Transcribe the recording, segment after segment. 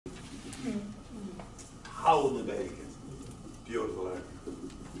How the bacon. Beautiful article.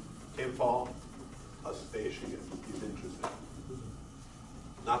 Came for us facing it. He's interested.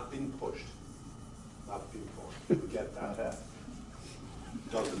 Not being pushed. Not being forced. You get that?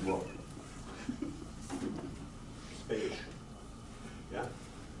 Doesn't work. Space. Yeah?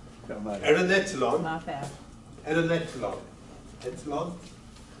 An echelon. Not fair. And an echelon. Echelon?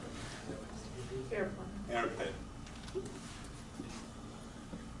 Airplane. Airplane.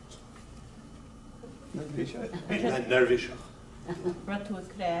 And nervous. Ratu a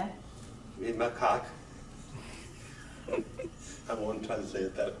crea. In my cock. I won't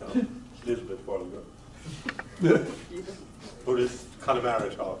translate that now. It's a little bit vulgar. But it's Connemara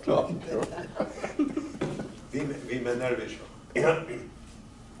talk. Vi med nervous.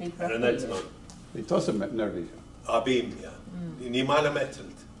 And that's not. Vi tar nervös. Ja, beam, ja. Ni maler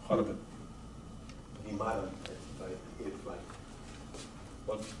mettelt. Horrible. Ni maler mettelt. Helt fine.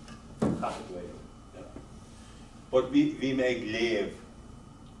 But, halfway. Yeah. But we make live.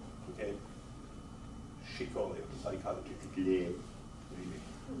 Okay? She called it psychology. Live. Really.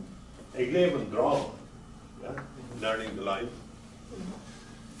 I live and draw. Yeah? Learning the line.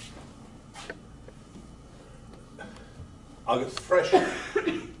 August freshen.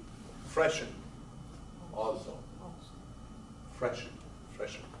 Freshen. Also.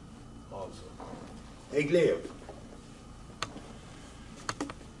 Freshen also. I live.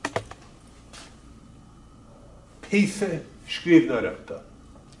 Písa scríbhneoireachta.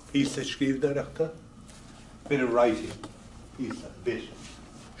 Písa scríbhneoireachta. Bit of writing. Písa, bit.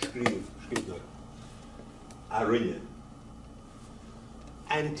 Scríbhneoireachta. A rinne.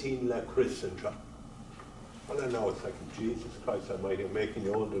 Antin la Christendra. Well, I know it's like, Jesus Christ Almighty, I'm making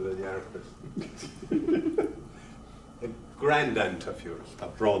you older than you are, Chris. A grand-aunt of yours,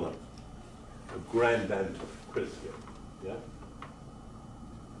 of Rona. A grand-aunt of Chris here. Yeah?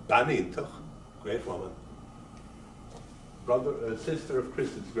 Banintach, great woman. Sister of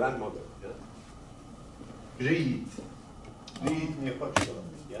Chris's grandmother. Yeah? Reed. Reed near Hushton.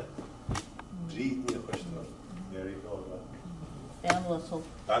 Yeah? Reed near Hushton. There you go. Dan Russell.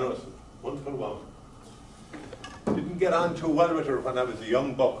 Dan Russell. Wonderful woman. Didn't get on too well with her when I was a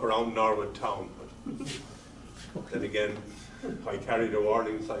young buck around Norwood town, but then again, I carried a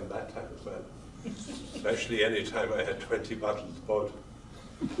warning sign that time as well. Especially any time I had 20 bottles of bud.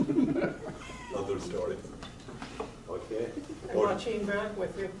 Another story. Okay. And Martine Bragg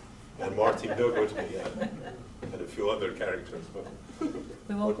with you. And Martin Doug with me, yeah. And a few other characters. But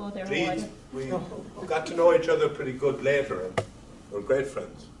We won't go there. Reed, we got to know each other pretty good later, and we're great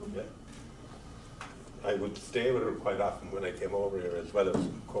friends. Yeah. I would stay with her quite often when I came over here, as well as,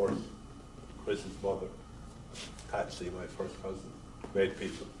 of course, Chris's mother, Patsy, my first cousin. Great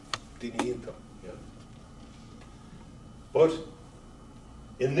people. Didn't eat them, yeah. But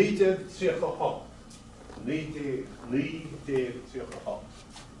in Nide Tsiochaha, Nide Tsiochaha,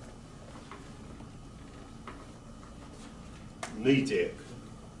 Nide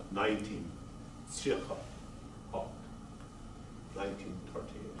 19 Tsiochaha,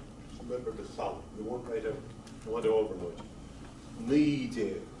 1938. Remember the song, you won't write it, you want to overload it.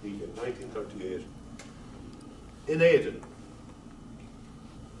 Nide, 1938. In Aden.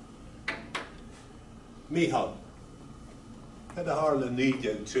 Mihal. Had a harla Nide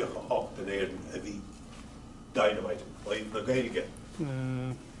and Tsiocha Hocht in Aden, a wee dynamite. Why na gaeilge?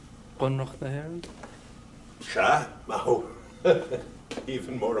 Bunroch na Heron? Sha, maho.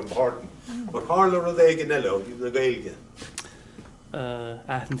 Even more important. But harla rodeg in Ello, na gaeilge.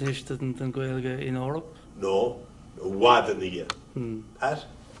 Athentisht yn Gaelga in Europe? No, Wadania. Pat?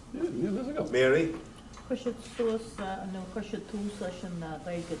 Yeah, there's a go. Mary? Cwysio tŵs, no, cwysio tŵs leis yn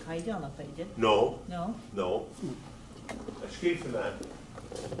gael caidion a ffeidyn? No. No? No. Excuse me, man.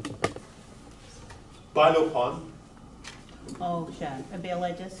 Bailiúchán. Oh, sure. A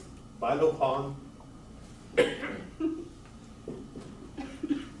biologist? Bailiúchán.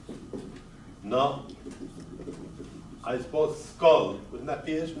 No. I suppose Scol, wouldn't that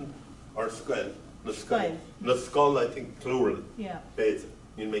be it? Or Scol? No, Scol. No, Scol, I think, plural. Yeah. Beta,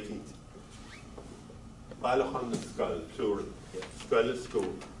 you make it. Bailiúchán is Scol, plural. Yeah. Scol is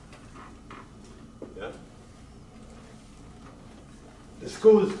school. Yeah? The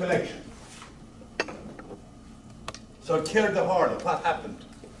school's collection. So, Kier de Harla, what happened?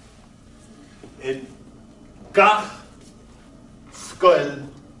 In Gach Scol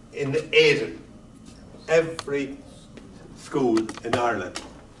in Aden, every school in Ireland,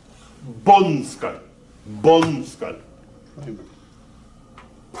 Bunscol,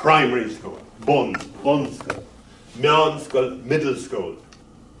 primary school, Bunscol, Meanscol, middle school,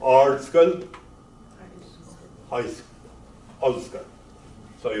 Ardscol, high school, Ulscol,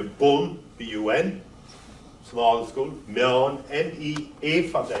 So you bun, B-U-N, small school, meon, M-E-A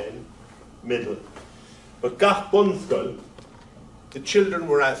for the N, middle. But gach bun school, the children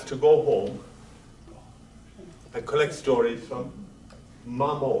were asked to go home and collect stories from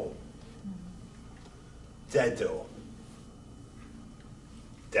Mamo, Dado.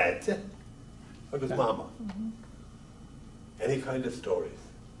 Dad? What was Mama? Any kind of stories.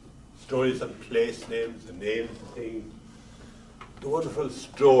 Stories on place names, the names of things. The wonderful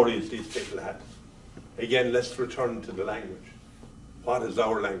stories these people had. Again, let's return to the language. What is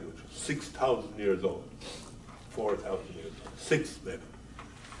our language? 6,000 years old. 4,000 years old. 6 maybe.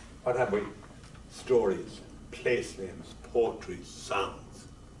 What have we? Stories, place names, poetry, songs.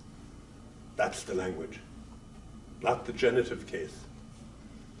 That's the language. Not the genitive case,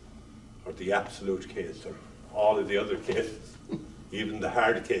 or the absolute case, or all of the other cases, even the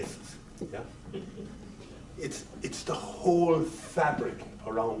hard cases. Yeah? It's the whole fabric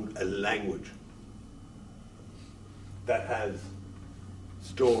around a language that has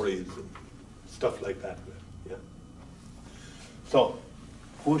stories and stuff like that. Yeah? So,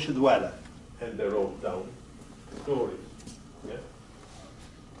 Coistealbha, and they wrote down stories. Yeah?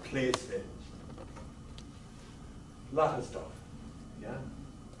 Place names. Lot of stuff. Yeah?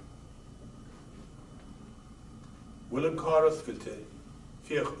 Willem Carus Gilte,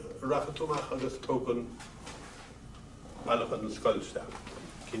 Fiach Rachatumach agus Token Balachan Skolstab.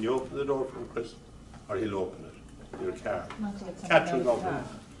 Can you open the door for him, Chris? Or he'll open it? Your car. Catherine open it.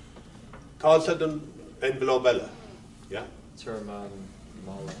 Tal said them in below Bella. Yeah? Chairman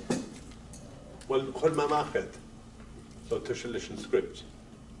Mala. Well, chud ma machet. So Tisha script.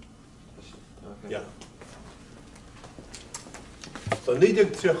 Okay. Yeah. So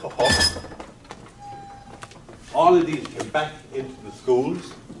Nidig Tircha all of these came back into the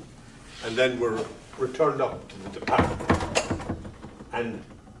schools and then were returned up to the department. And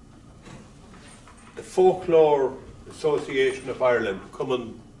the Folklore Association of Ireland come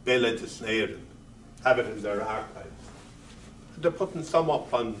and bill it to Snare and have it in their archives. They're putting some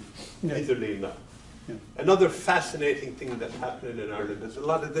up on Italy now. Yeah. Another fascinating thing that's happening in Ireland is a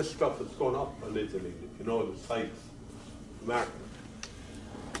lot of this stuff is going up on Italy, you know, the sites, the market.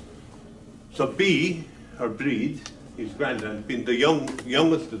 So B, or Breed, his granddad, being the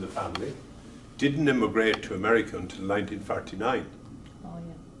youngest of the family, didn't immigrate to America until 1949. Oh,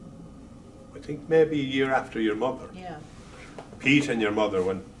 yeah. I think maybe a year after your mother. Yeah. Pete and your mother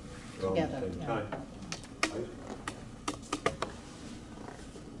went around Together, the same yeah. time. Right?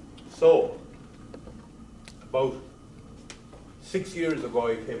 So, about 6 years ago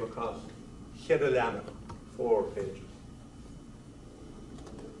I came across Cherilana, 4 pages.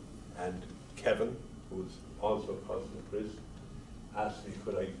 And Kevin, who's also a cousin of Chris, asked me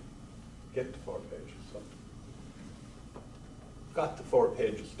could I get the 4 pages. So got the 4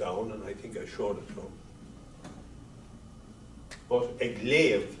 pages down and I think I showed it to him. But a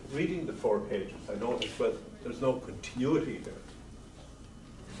glaive, reading the 4 pages, I noticed, well, there's no continuity there.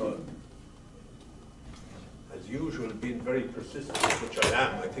 So, as usual, being very persistent, which I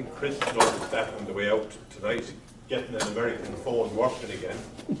am, I think Chris noticed that on the way out tonight, getting an American phone working again.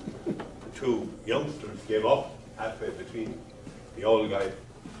 The 2 youngsters gave up halfway between. The old guy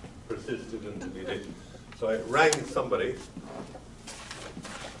persisted until he did. So I rang somebody,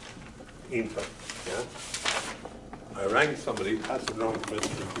 Inter, yeah? I rang somebody, passed it around to Chris,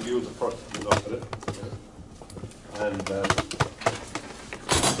 to use the person to look at it. Yeah? And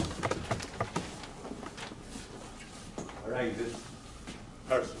I rang this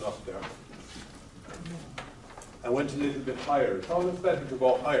person up there. I went a little bit higher. It's always better to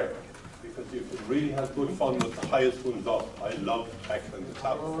go higher because you can really have good fun with the highest ones up. I love tackling the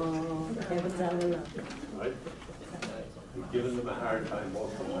top ones. Right? We've given them a hard time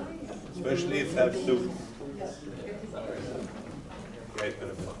most of the time, especially if they have students. Great bit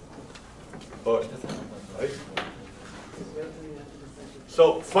of fun. But, right?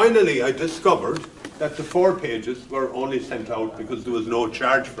 So finally I discovered that the 4 pages were only sent out because there was no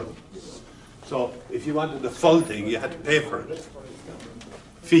charge for them. So if you wanted the full thing, you had to pay for it.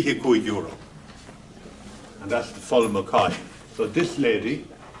 €50. And that's the full Mackay. So this lady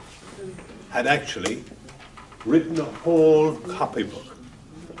had actually written a whole copybook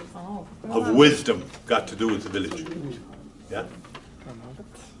of wisdom got to do with the village. Yeah?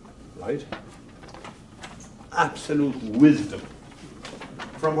 Right? Absolute wisdom.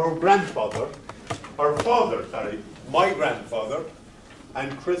 From her grandfather, her father, sorry, my grandfather,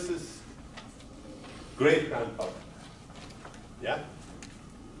 and Chris's great-grandfather. Yeah?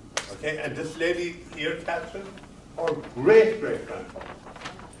 Okay, and this lady here, Catherine, her great-great-grandfather.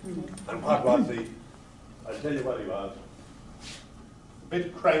 And what was he? I'll tell you what he was.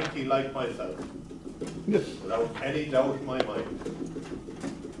 bit cranky like myself, Yes. without any doubt in my mind.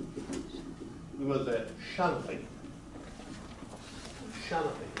 He was a Shanafy.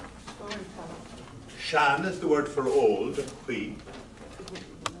 Shanafy. Shan is the word for old, and Cui,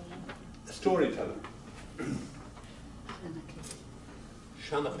 a storyteller.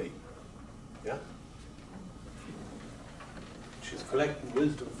 Shanafy. Yeah? She's collecting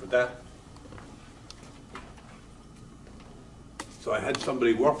wisdom for that. So I had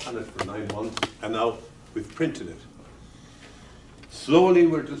somebody work on it for 9 months, and now we've printed it. Slowly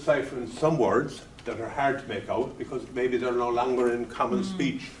we're deciphering some words that are hard to make out because maybe they're no longer in common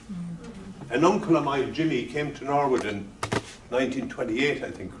speech. An uncle of mine, Jimmy, came to Norwood in 1928, I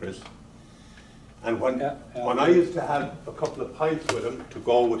think, Chris. And when I used to have a couple of pints with him to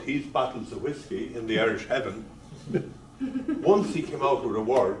go with his bottles of whiskey in the Irish heaven, once he came out with a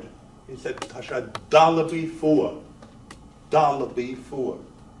word, he said, Tasha Dallaby Fua. Dallaby Fua.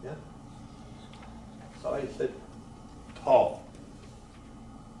 Yeah? So I said, tall.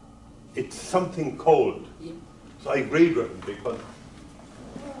 It's something cold. Yeah. So I agreed with him because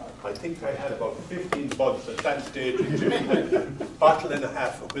I think I had about 15 buds at that stage, and Jimmy had a bottle and a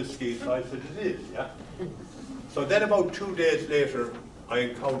half of whiskey, so I said, it is, yeah? So then about 2 days later, I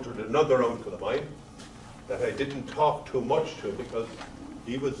encountered another uncle of mine that I didn't talk too much to because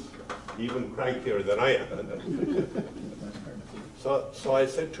he was even crankier than I am. So I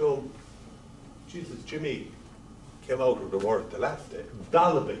said to him, Jesus, Jimmy came out with the word the last day,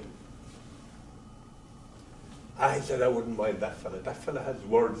 Dallaby. I said I wouldn't mind that fella. That fella has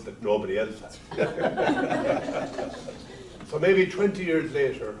words that nobody else has. So maybe 20 years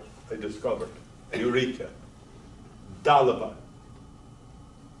later, I discovered, Eureka, Dallaba.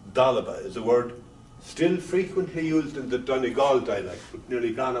 Dallaba is a word still frequently used in the Donegal dialect, but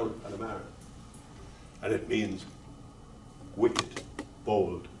nearly gone out of Panama. And it means wicked,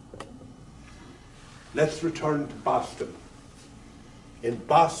 bold. Let's return to Boston. In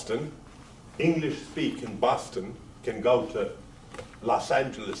Boston, English speak in Boston can go to Los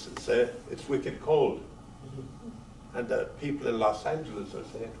Angeles and say, it's wicked cold. And the people in Los Angeles are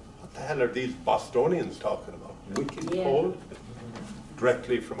saying, what the hell are these Bostonians talking about? Wicked cold?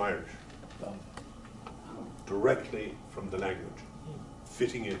 Directly from Irish. Directly from the language.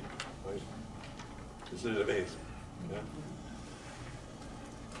 Fitting in, right? Isn't it amazing? Yeah?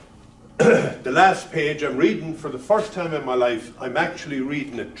 The last page I'm reading for the first time in my life, I'm actually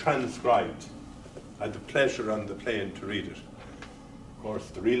reading it transcribed. I had the pleasure on the plane to read it. Of course,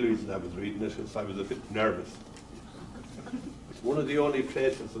 the real reason I was reading it is I was a bit nervous. It's one of the only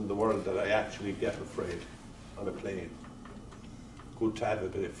places in the world that I actually get afraid on a plane. Good to have a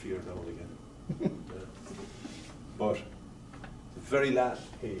bit of fear now and again. Yeah. But the very last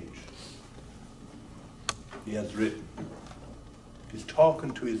page, he has written, he's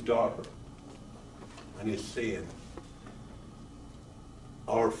talking to his daughter, and he's saying,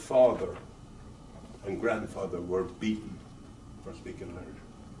 our father and grandfather were beaten for speaking Irish.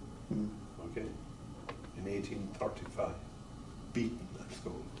 Okay? In 1835. Beaten at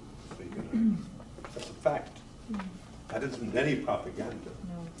school for speaking Irish. That's a fact. That isn't any propaganda.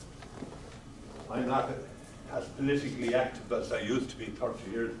 No. I'm not as politically active as I used to be 30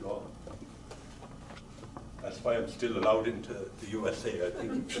 years ago. That's why I'm still allowed into the USA, I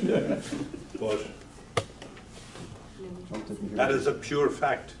think. But that is a pure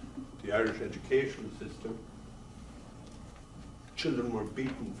fact. The Irish educational system, children were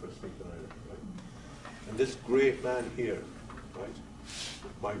beaten for speaking Irish, right? And this great man here, right,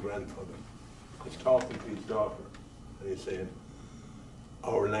 my grandfather, is talking to his daughter, and he's saying,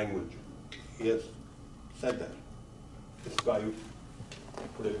 our language. He has said that. This guy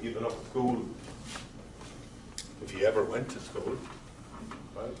would have given up school if he ever went to school,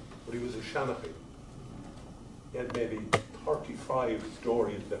 right? But he was a Shanafy. He had maybe 35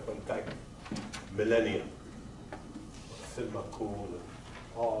 stories that went back millennia. Cool and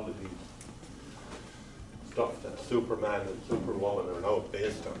all of these stuff that Superman and Superwoman are now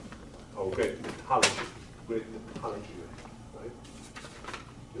based on. Oh, great mythology, right?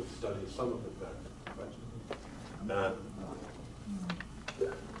 You'll study some of it there, right?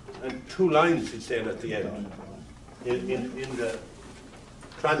 And 2 lines he's saying at the end in the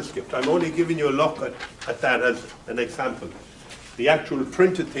transcript. I'm only giving you a look at that as an example. The actual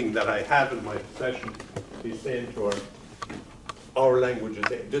printed thing that I have in my possession, he's saying to her, our language is,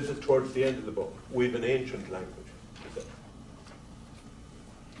 this is towards the end of the book, we have an ancient language.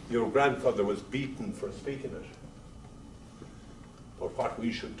 Your grandfather was beaten for speaking it. But what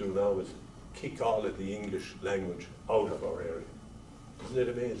we should do now is kick all of the English language out of our area. Isn't it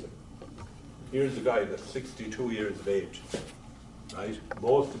amazing? Here's a guy that's 62 years of age, right?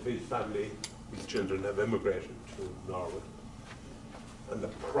 Most of his family, his children have immigrated to Norway. And the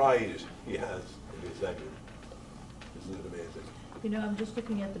pride he has in his language. Isn't it amazing? You know, I'm just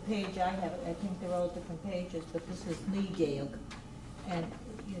looking at the page I have, I think they're all different pages, but this is Ní And,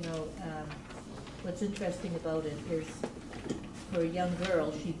 you know, what's interesting about it is, for a young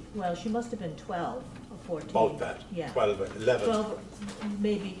girl, she must have been 12 or 14. About that, Yeah. 12, 11. 12,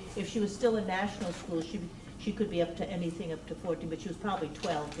 maybe, if she was still in national school, she could be up to anything up to 14, but she was probably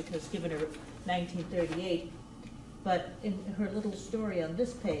 12, because given her 1938. But in her little story on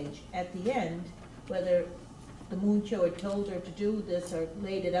this page, at the end, whether the Mooncho had told her to do this or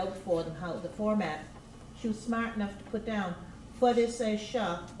laid it out for them, how the format, she was smart enough to put down, "Fudis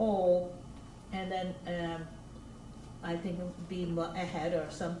sha o," and then I think it would be ahead or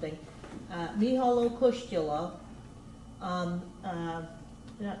something. Mihal O Coistealbha,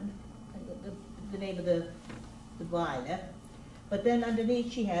 the name of the Baile. But then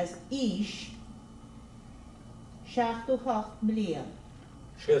underneath she has Ish, Shachtuchach Milian.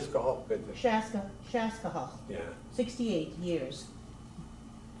 Shaskahach. Yeah. 68 years.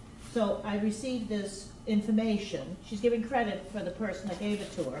 So I received this information. She's giving credit for the person that gave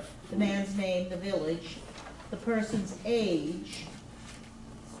it to her, the man's name, the village, the person's age,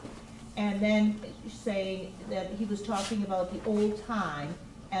 and then saying that he was talking about the old time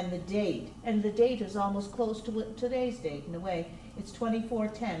and the date. And the date is almost close to today's date in a way. It's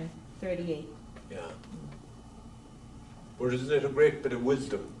 24/10/38. Yeah. But isn't it a great bit of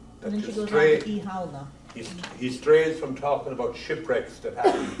wisdom? And then she you goes on stray- to Ihalna. He strays from talking about shipwrecks that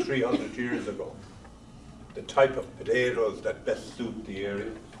happened 300 years ago. The type of potatoes that best suit the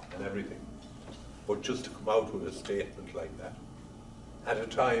area and everything. But just to come out with a statement like that, at a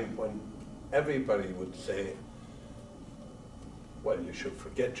time when everybody would say, well, you should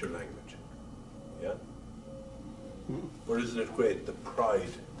forget your language. Yeah? But isn't it great, the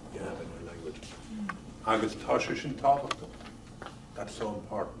pride you have in your language? Agus Tashishin taught them. That's so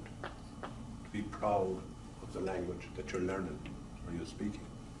important. To be proud of the language that you're learning or you're speaking.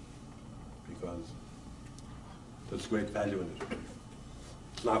 Because there's great value in it.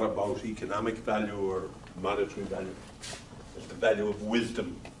 It's not about economic value or monetary value. It's the value of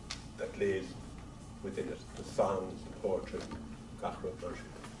wisdom that lays within it. The songs, the poetry, Gachra version.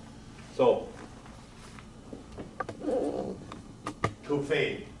 So, to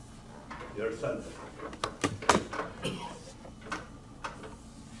fame yourself.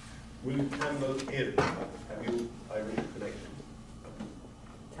 Will you handle in? Have you Irish connection?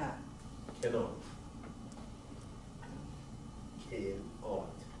 Ta. Cannot. Cannot.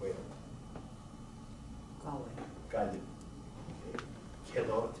 Where? Galway. Galway. Okay.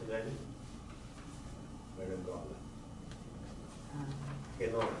 Cannot in any? Where in Galway?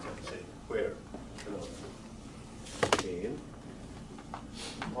 Cannot, I'm saying. Where? Cannot. Can.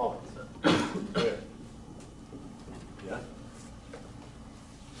 Ought. Where? Yeah?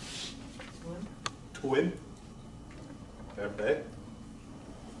 Twin. Fair play.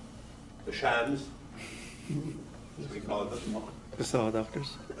 The Shans, as we call them. The Saw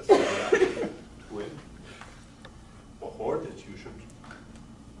Doctors. Twin. What word that you should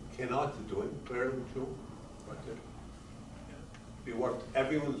cannot do it, where would you? Right there. Yeah. Be worth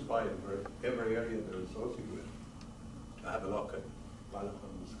everyone's while for every area they're associated with to have a look at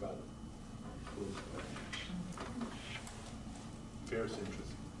Bailiúchán and Scol. Fierce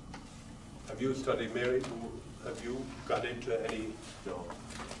interest. Have you studied Mary? Have you got into any? No.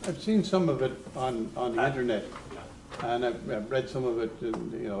 I've seen some of it on the internet, Yeah. and I've read some of it,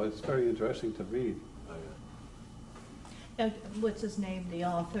 and, you know, it's very interesting to read. Oh, yeah. What's his name, the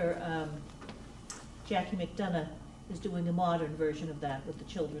author, Jackie McDonough, is doing a modern version of that with the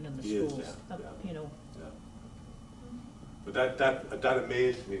children in the He is, schools. yeah, yeah. You know, Yeah. But that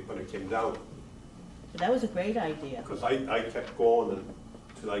amazed me when it came down, but that was a great idea. because I kept going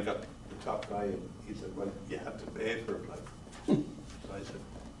until I got the top guy, and he said, well, you have to pay for it, like. So I said,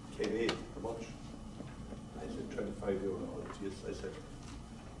 KV, how much? I said, €25. Yes, I said,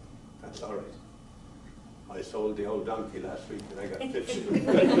 that's all right. I sold the old donkey last week and I got 50.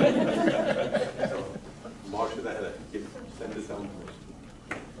 So, more to the hell, send it down to me.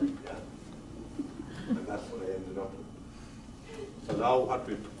 Yeah. And that's what I ended up with. So now what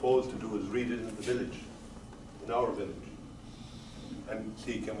we propose to do is read it in the village, in our village, and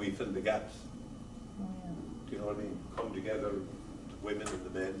see can we fill the gaps. Oh, yeah. Do you know what I mean? Come together, the women and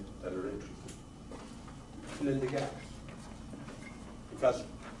the men that are interested. Fill in the gaps. Because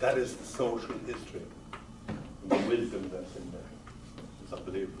that is the social history, and the wisdom that's in there. It's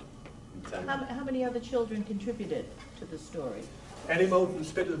unbelievable. How many other children contributed to the story? Any Mountain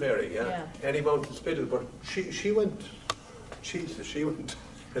Spittle, Mary, yeah? Yeah. Any Mountain Spittle, but she went Jesus, she went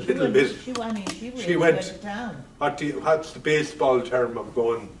a She little went- bit. I mean, she really She went went- to town. What's the baseball term of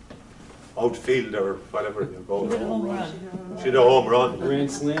going outfield or whatever you go? She did a home run. She did a home run.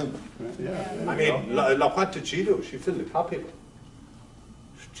 Grand slam. I mean, look, what did she do? She filled a copy book.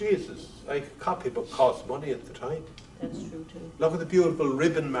 Jesus, like a copy book cost money at the time. That's true too. Look at the beautiful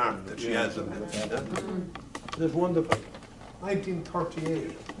ribbon mark that she has on it. Yeah? It's wonderful.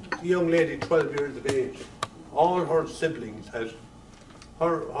 1938, the young lady, 12 years of age. All her siblings had,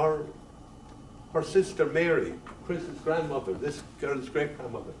 her sister Mary, Chris's grandmother, this girl's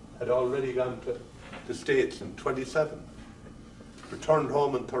great-grandmother, had already gone to the States in 27. Returned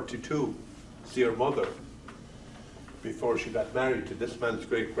home in 32 to see her mother before she got married to this man's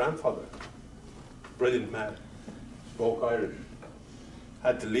great-grandfather. Brilliant man, spoke Irish.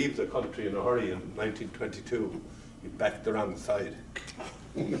 Had to leave the country in a hurry in 1922. He backed the wrong side.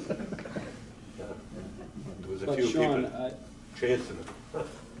 Yeah. There was a But few Sean, people chasing him.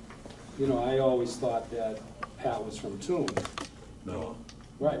 you know, I always thought that Pat was from Toom. No.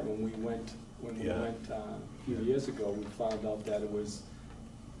 Right, when we went Yeah. a few years ago, we found out that it was,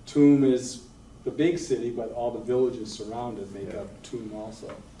 Toom is the big city, but all the villages surrounded make Yeah. up Toom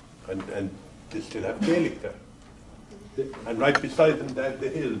also. And they still have Gaelic there. And right beside them, the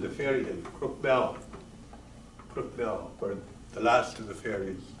hill, the fairy hill, Crookmel, where the last of the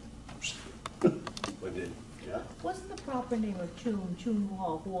fairies went in. Yeah. Wasn't the proper name of Tune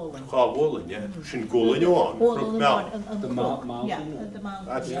Wallen? Woolen, yeah. Shingolan, Crookmel. The mountain? Yeah, the mountain.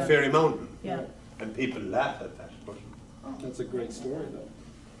 That's yeah. the fairy mountain. Yeah. And people laugh at that. But, That's a great story, though.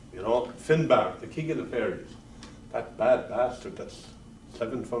 you know, Finbar, the king of the fairies, that bad bastard that's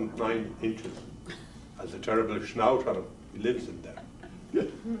 7 foot 9 inches, has a terrible schnout on him. He lives in there. Yeah.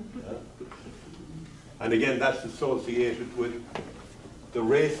 And again, that's associated with the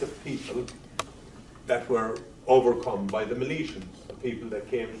race of people that were overcome by the Milesians, the people that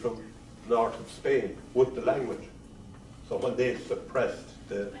came from north of Spain with the language. So when they suppressed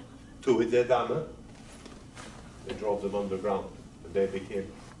the Tuatha, they drove them underground, and they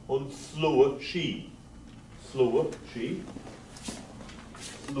became Unslua She. Slua She.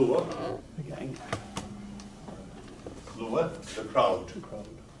 Slua. Slua, the crowd.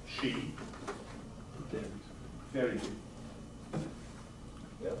 She. Very good.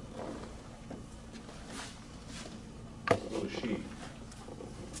 Yeah. Slua She.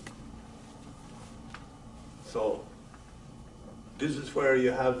 So, this is where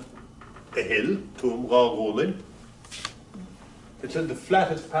you have a hill, Tuam Gagolin. It's in the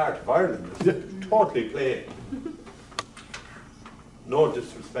flattest part of Ireland. It's totally plain. No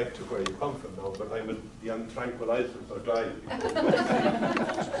disrespect to where you come from now, but I would be on tranquilizers or die.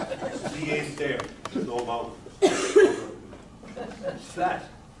 He ain't there. There's no mountains. It's flat.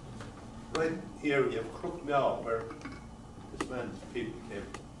 Right here you have Crookmel, where this man's people came,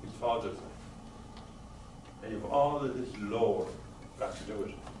 his father's. And you have all of this lower got to do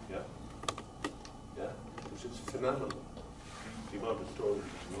it. Yeah? Yeah? Which is phenomenal. The amount of storage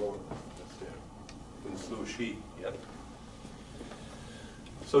is lower that's there. In Slow She, yeah?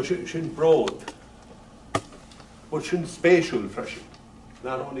 So Shin broad, but Shin spatial fresh.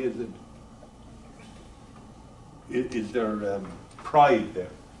 Not only is there pride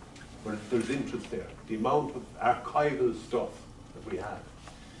there, but there's interest there. The amount of archival stuff that we have.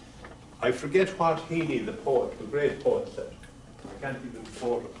 I forget what Heaney, the poet, the great poet, said. I can't even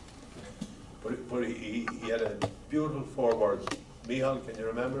quote it. But he had a beautiful 4 words. Michal, can you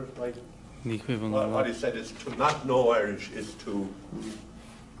remember it, right? What he said is, to not know Irish is to,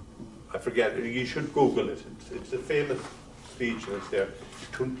 I forget, you should Google it. It's a famous speech and it's there.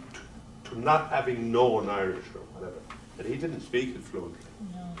 To not having known Irish or whatever. And he didn't speak it fluently.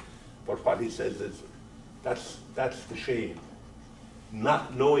 No. But what he says is, that's the shame.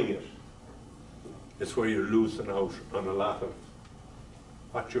 Not knowing it is where you're losing out on a lot of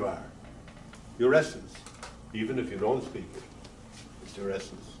what you are. Your essence, even if you don't speak it, it's your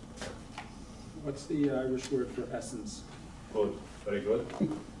essence. What's the Irish word for essence? Good, very good.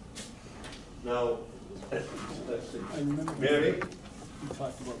 Now, essence, let's see. I remember. Mary? We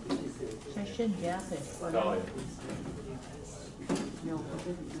talked about this before. Session Yapit. No, No, I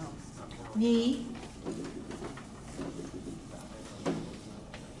didn't know. Ni,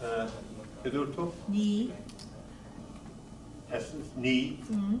 Edurto? ni, Essence, ni,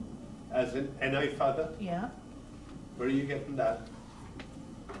 as in N-I father? yeah. Where are you getting that?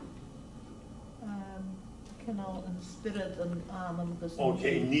 Canal and spirit and agus.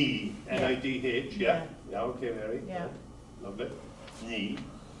 Okay, ni, N-I-D-H, yeah. Yeah. Yeah, okay, Mary. Yeah. Lovely. Ni.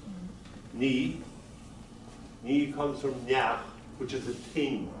 Ni. Ni comes from nyach, which is a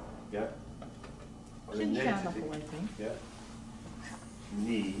thing, yeah? Or an Sin entity. Shanachal, I think. Yeah.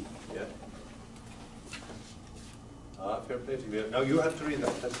 Knee, yeah. Fair play to you. Now you have to read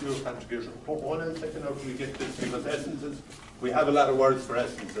that. That's your contribution. Hold on a second now till we get this, because essences, we have a lot of words for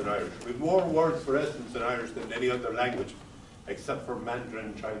essence in Irish. We have more words for essence in Irish than any other language, except for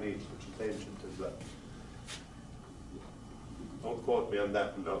Mandarin Chinese, which is ancient as well. Don't quote me on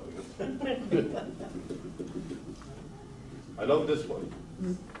that one, though, because I love this one.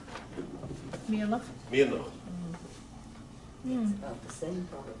 Mianach? Mianach. It's about the same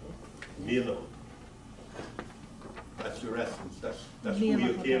probably. Mianach. That's your essence. That's who you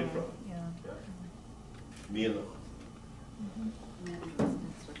Mianach came O'Donnell, from. Yeah. Mianach.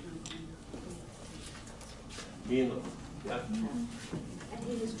 Mianach. Yeah. And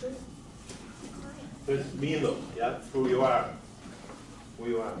he was true. It's Mianach. Yeah. Who you are. Who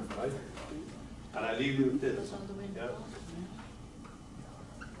you are, right? And I leave you with this. Yeah.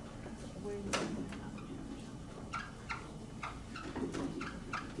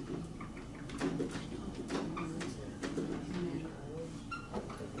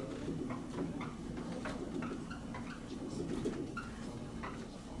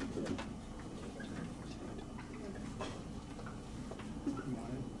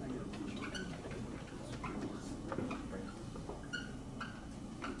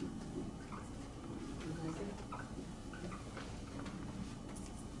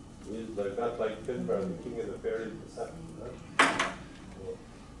 But not like Finbar, the king of the fairies, right?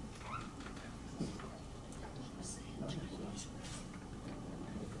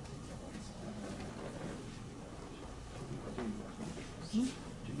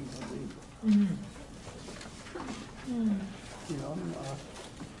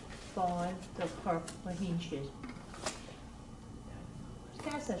 Five, the park, Mahinshid.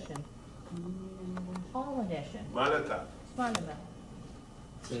 Skassashin. Allaneshin. Manata. Smalama.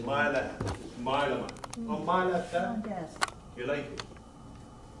 Smila. Smilama. Oh, Malata. Yes. You like it?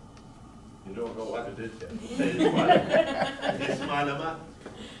 You don't know what it is yet. Say Ismailama.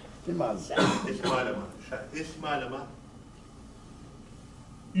 Ismailama. Ismailama. Ismailama.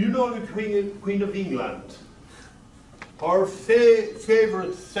 You know the Queen of England. Her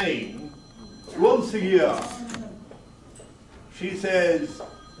favorite saying, once a year, she says,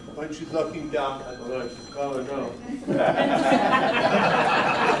 when she's looking down at the line, she's going down.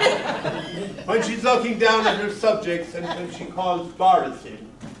 When she's looking down at her subjects and she calls Boris in,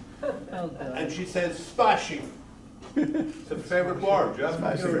 Oh, God. and she says smashing. It's a favourite word, you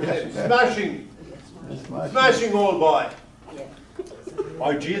haven't heard it. Smashing. Smashing, old boy.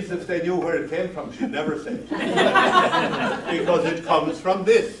 Oh, Jesus, if they knew where it came from, she'd never say it. Because it comes from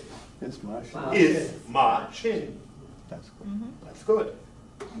this. It's my Is ma shin. That's good. That's good.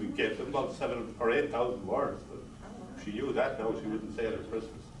 We gave them about 7,000 or 8,000 words. But if she knew that now, she wouldn't say it at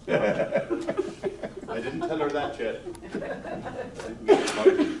Christmas. I didn't tell her that yet. I didn't get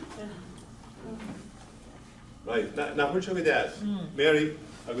invited. Right, now what shall we ask? Mary,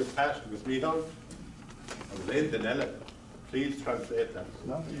 I was Pat, I was Mihal, I was Aid Danella. Please translate that.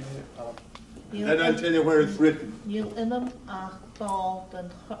 No, Then I'll tell you where it's written. You'll inam ach ball the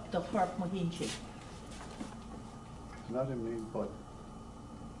harp Mahinshid. not in me, but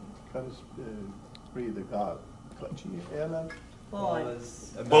can breathe the God. Clutchy Ella. Boy.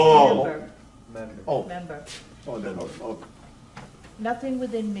 Ball. Member. Oh, Member. oh, then, oh, Nothing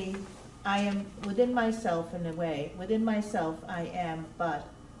within me, I am within myself in a way. Within myself, I am but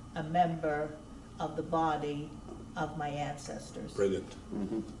a member of the body of my ancestors. Brilliant.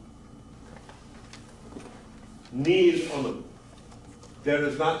 Neil unum. There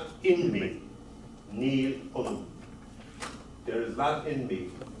is not in me. Neil unum. There is not in me.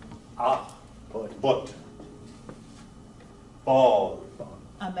 Ah, but. Ball.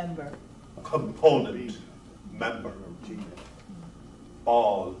 A member. Component. Member.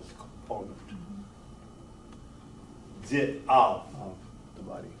 Ball is component. The of the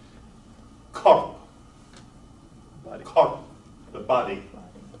body. corp. Body. Corp. The body.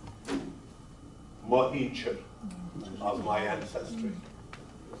 Body. Mohichir. Of my ancestry.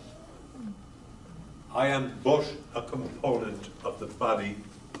 I am but a component of the body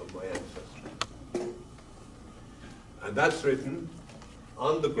of my ancestry. And that's written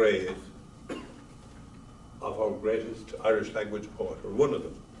on the grave of our greatest Irish language poet, or one of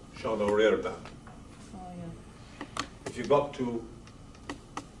them, Sean O'Riordan. Oh, yeah. If you go up to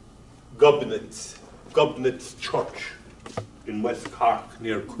Gobnitz Church in West Cork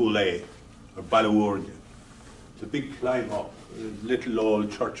near Coolay, or Bailiúchán, it's a big climb up, there's a little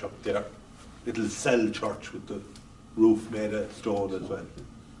old church up there, little cell church with the roof made of stone as well.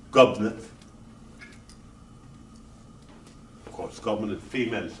 Gobnitz. Of course, Gobnitz,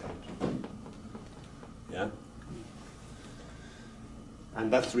 female saint. Yeah?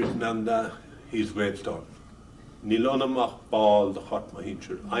 And that's written on his gravestone. Nilonamach ball the hot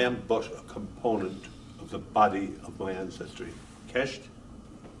mahincher. I am but a component of the body of my ancestry. Kesht?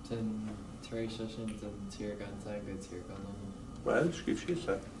 Ten Terry Session, ten Tiergan Tanga, Tiergan. Well, skrif she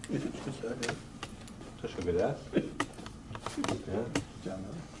said. Yeah. That should be that. Yeah.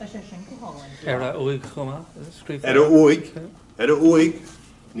 As a sin go háin. Oig chuma, scríb. Oig.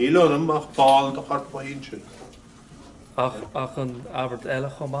 Nilonamach ball the hot mahincher. Ach an Albert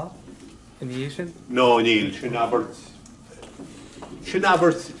eile chuma, in the Asian. No, Neil, Shinabert.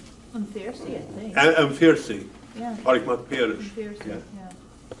 An fiercy, I think. And Fiercy. Yeah. Orig mat Pirish. An fiercy, Yeah. yeah.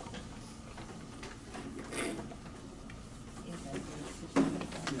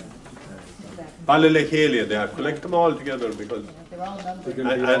 Bailiúchán, they are. Collect them all together because. They're all They're numbered.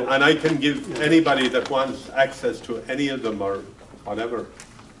 gonna be all- And I can give anybody that wants access to any of them or whatever,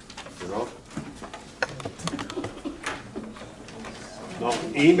 you know. No,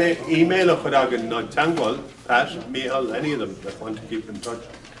 email a chudagin no Tangwell, Pat, Michal, any of them that want to keep in touch.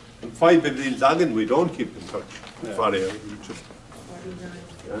 And 5 of these again we don't keep in touch. Yeah. Sorry, just,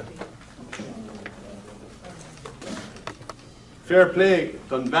 yeah. Fair play,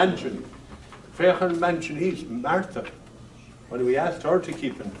 Dunmansion. Fairhan Mansion East, Martha. When we asked her to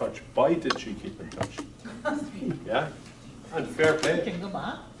keep in touch, why did she keep in touch? Yeah? And fair play. Jingle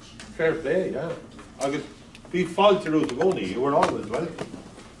ma. Fair play, yeah. I could be fault to Ruth Goni, you were always welcome.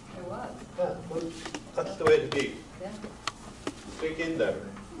 There was, Yeah, well, that's the way to be. yeah. Stick in there.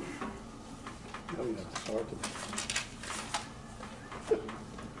 Now we have to sort it.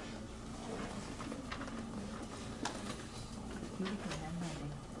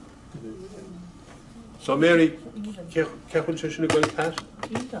 So Mary, cechwn ti eisiau gweld Pat?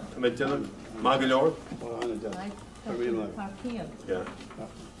 Either. Mae Dylan, Magalor? Well, I know Right. I really like it. Parkeer. Yeah.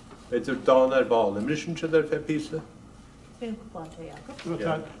 It's a dawn ar ball. Am rysyn ti ddar fe pisa? Fe'n gwybod te Jacob. Well,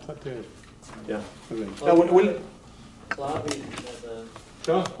 Yeah. that there. Yeah. Okay. Now, will... Clavi,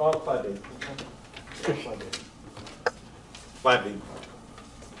 Sure, all Paddy. Paddy.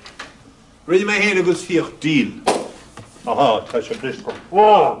 Rydym mae hyn agos fiach deal. Aha, ta eisiau brisgo.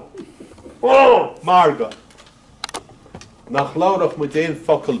 Oh! Oh! Marga! Nach laurach mae dein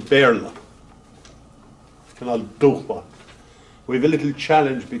focal berla. Canal Duchma. We have a little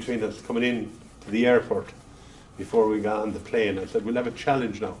challenge between us coming in to the airport before we got on the plane. I said, we'll have a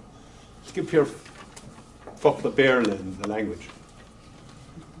challenge now. Skip your focal berla in the language.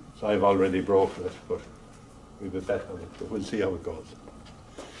 So I've already broken it, but we've a bet on it. But we'll see how it goes.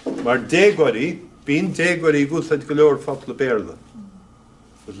 Maar degwari, being degwari goes at galore focal berla.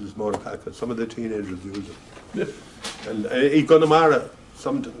 This is more packet. Some of the teenagers use it. And Economara,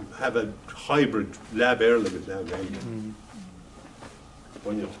 some have a hybrid lab air limit now.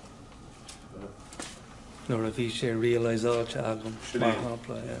 When you Nor a bhí sé realizáte agam Sin mar é.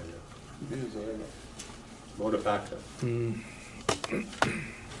 hapla, yeah. Use it. more packet.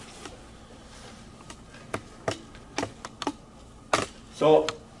 So,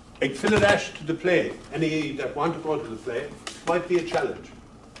 ag fill it ash to the play. Any that want to go to the play might be a challenge.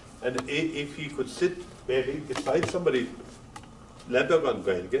 And if you could sit maybe beside somebody, lebeg on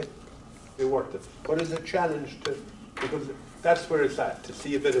Gaelge, be worth it. But it's a challenge to, because that's where it's at, to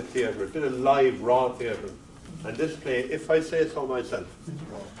see a bit of theatre, a bit of live, raw theatre. And this play, if I say so myself,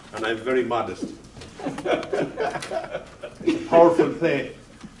 and I'm very modest, it's a powerful play.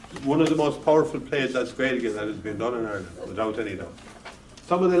 One of the most powerful plays that's Gaelge that has been done in Ireland, without any doubt.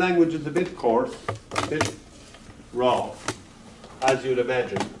 Some of the language is a bit coarse, a bit raw, as you'd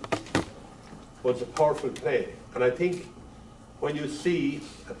imagine, but it's a powerful play. And I think when you see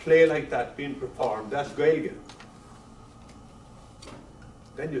a play like that being performed, that's Gaelge.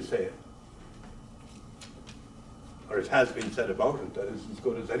 Then you say it. Or it has been said about it, that it's as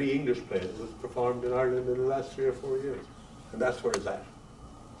good as any English play that was performed in Ireland in the last 3 or 4 years. And that's where it's at.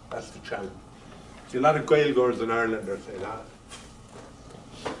 That's the challenge. See, a lot of Gaelgoers in Ireland are saying,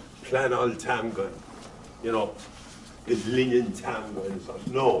 plan all tamga, you know, is linen tamga and such.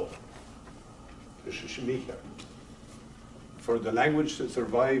 No. For the language to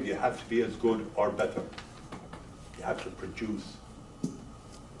survive, you have to be as good or better. You have to produce.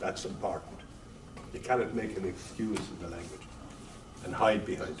 That's important. You cannot make an excuse in the language and hide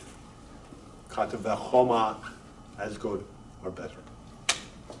behind it. Katava choma, as good or better.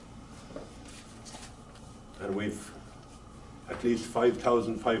 And we've at least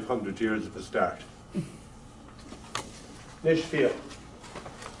 5,500 years of a start. Nish fia.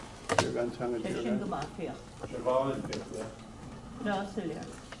 You're going to tell me Sé you're sin go going ma fia. Siobhan, yeah. No, Celia.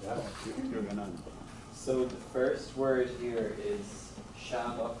 you're going on. So the first word here is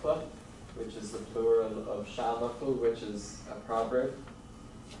shamachla, which is the plural of shamachel, which is a proverb.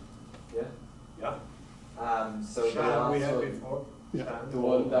 Shan we had last before. Yeah. Shan. The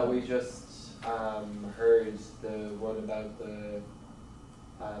one that we just heard, the one about the,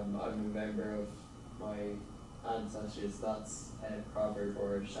 I'm a member of my ancestors, that's a proverb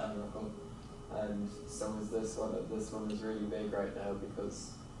or shamrock. And so is this one. This one is really big right now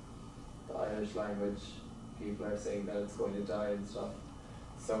because the Irish language, people are saying that it's going to die and stuff.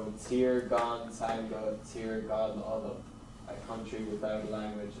 So Tír gan tanga, Tír gan olam. A country without a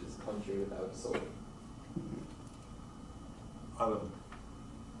language is a country without a soul. Alan.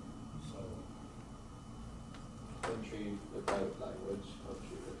 Country without language,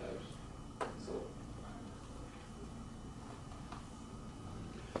 country without soul.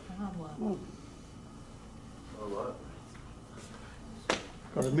 Well, All right.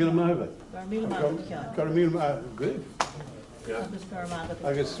 Got a meal over. Gar míle maith ceann. Got a meal good. Yeah. Agus gur mágad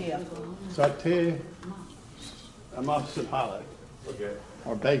Agus díobh. saute, a mass of hallow, Okay.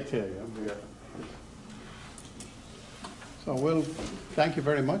 or baked here, yeah. Yeah. So we'll, thank you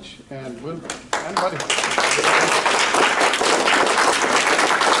very much, and we'll, anybody?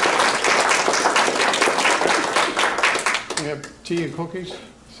 We have tea and cookies,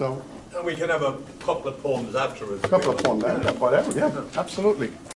 so And we can have a couple of poems afterwards. a couple of fun there, whatever, yeah, absolutely.